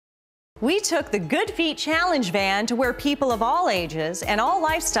We took the Good Feet Challenge van to where people of all ages and all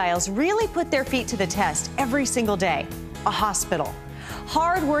lifestyles really put their feet to the test every single day. A hospital.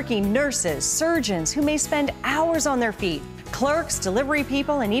 Hard-working nurses, surgeons who may spend hours on their feet, clerks, delivery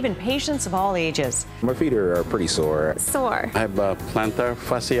people, and even patients of all ages. My feet are pretty sore. Sore. I have plantar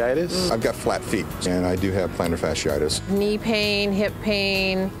fasciitis. I've got flat feet, and I do have plantar fasciitis. Knee pain, hip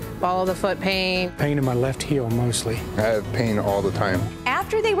pain, ball of the foot pain. Pain in my left heel mostly. I have pain all the time.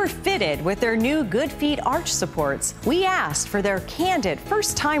 After they were fitted with their new Good Feet arch supports, we asked for their candid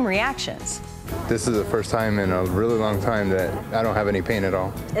first-time reactions. This is the first time in a really long time that I don't have any pain at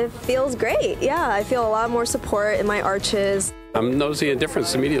all. It feels great, yeah. I feel a lot more support in my arches. I'm noticing a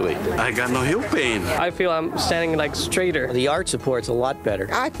difference immediately. I got no heel pain. I feel I'm standing like straighter. The arch support's a lot better.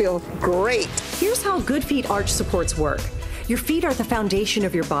 I feel great. Here's how Good Feet arch supports work. Your feet are the foundation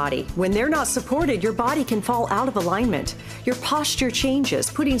of your body. When they're not supported, your body can fall out of alignment. Your posture changes,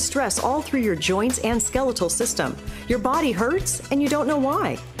 putting stress all through your joints and skeletal system. Your body hurts, and you don't know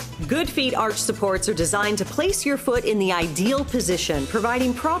why. Good Feet arch supports are designed to place your foot in the ideal position,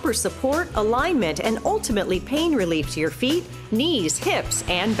 providing proper support, alignment, and ultimately pain relief to your feet, knees, hips,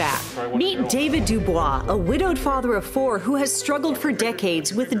 and back. Meet David Dubois, a widowed father of 4 who has struggled for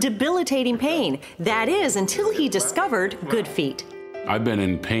decades with debilitating pain. That is, until he discovered Good Feet. I've been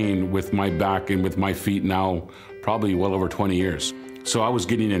in pain with my back and with my feet now probably well over 20 years. So I was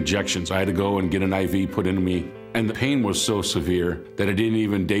getting injections. I had to go and get an IV put into me. And the pain was so severe that it didn't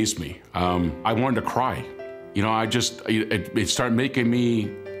even daze me. I wanted to cry. You know, it started making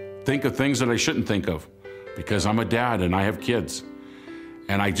me think of things that I shouldn't think of because I'm a dad and I have kids.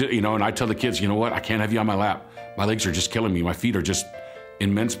 And I tell the kids, you know what, I can't have you on my lap. My legs are just killing me. My feet are just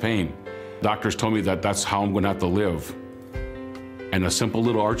immense pain. Doctors told me that that's how I'm gonna have to live. And a simple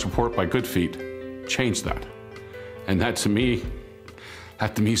little arch support by Good Feet changed that. And that to me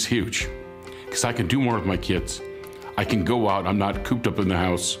is huge. Because I can do more with my kids. I can go out, I'm not cooped up in the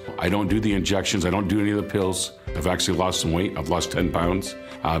house. I don't do the injections, I don't do any of the pills. I've actually lost some weight, I've lost 10 pounds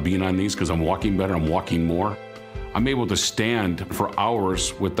being on these because I'm walking better, I'm walking more. I'm able to stand for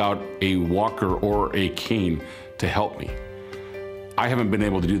hours without a walker or a cane to help me. I haven't been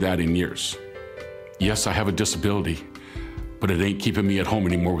able to do that in years. Yes, I have a disability, but it ain't keeping me at home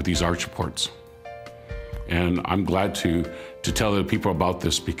anymore with these arch supports. And I'm glad to tell the people about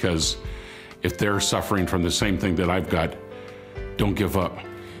this because if they're suffering from the same thing that I've got, don't give up.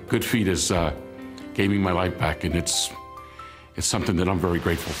 Good Feet has gave me my life back, and it's something that I'm very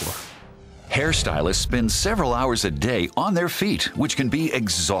grateful for. Hairstylists spend several hours a day on their feet, which can be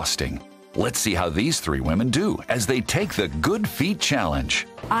exhausting. Let's see how these 3 women do as they take the Good Feet Challenge.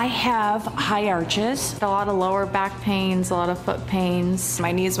 I have high arches, A lot of lower back pains, a lot of foot pains.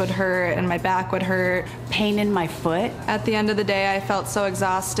 My knees would hurt and my back would hurt. pain in my foot. At the end of the day, I felt so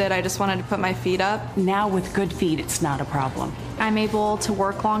exhausted, I just wanted to put my feet up. Now with Good Feet, it's not a problem. I'm able to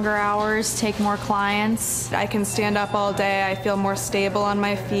work longer hours, take more clients. I can stand up all day. I feel more stable on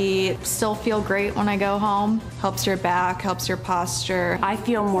my feet. Still feel great when I go home. Helps your back, helps your posture. I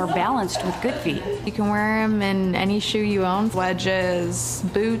feel more balanced with Good Feet. You can wear them in any shoe you own. Wedges,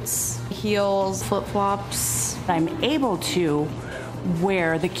 boots, heels, flip-flops. I'm able to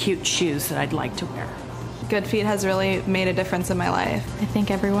wear the cute shoes that I'd like to wear. Good Feet has really made a difference in my life. I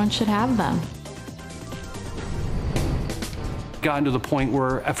think everyone should have them. Gotten to the point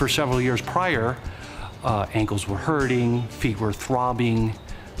where for several years prior, ankles were hurting, feet were throbbing,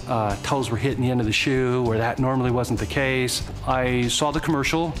 toes were hitting the end of the shoe where that normally wasn't the case. I saw the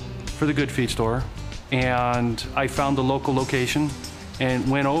commercial for the Good Feet store and I found the local location and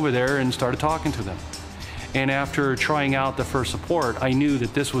went over there and started talking to them. And after trying out the first support, I knew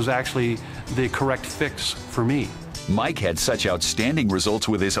that this was actually the correct fix for me. Mike had such outstanding results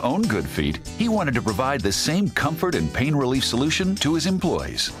with his own Good Feet, he wanted to provide the same comfort and pain relief solution to his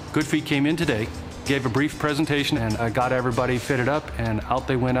employees. Good Feet came in today, gave a brief presentation, and I got everybody fitted up, and out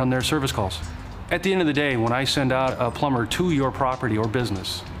they went on their service calls. At the end of the day, when I send out a plumber to your property or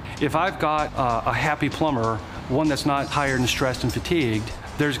business, if I've got a happy plumber, one that's not tired and stressed and fatigued,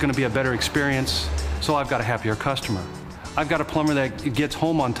 there's going to be a better experience, so I've got a happier customer. I've got a plumber that gets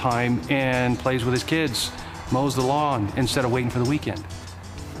home on time and plays with his kids, mows the lawn instead of waiting for the weekend.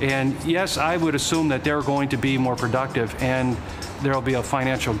 And yes, I would assume that they're going to be more productive and there'll be a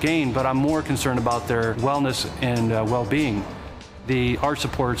financial gain, but I'm more concerned about their wellness and well-being. The arch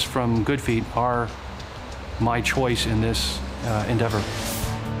supports from Good Feet are my choice in this endeavor.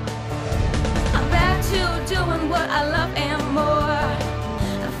 I'm back to doing what I love and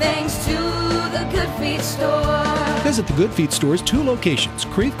more, thanks to the Good Feet store. Visit the Good Feet store's 2 locations,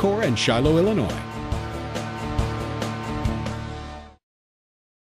 Creve Coeur and Shiloh, Illinois.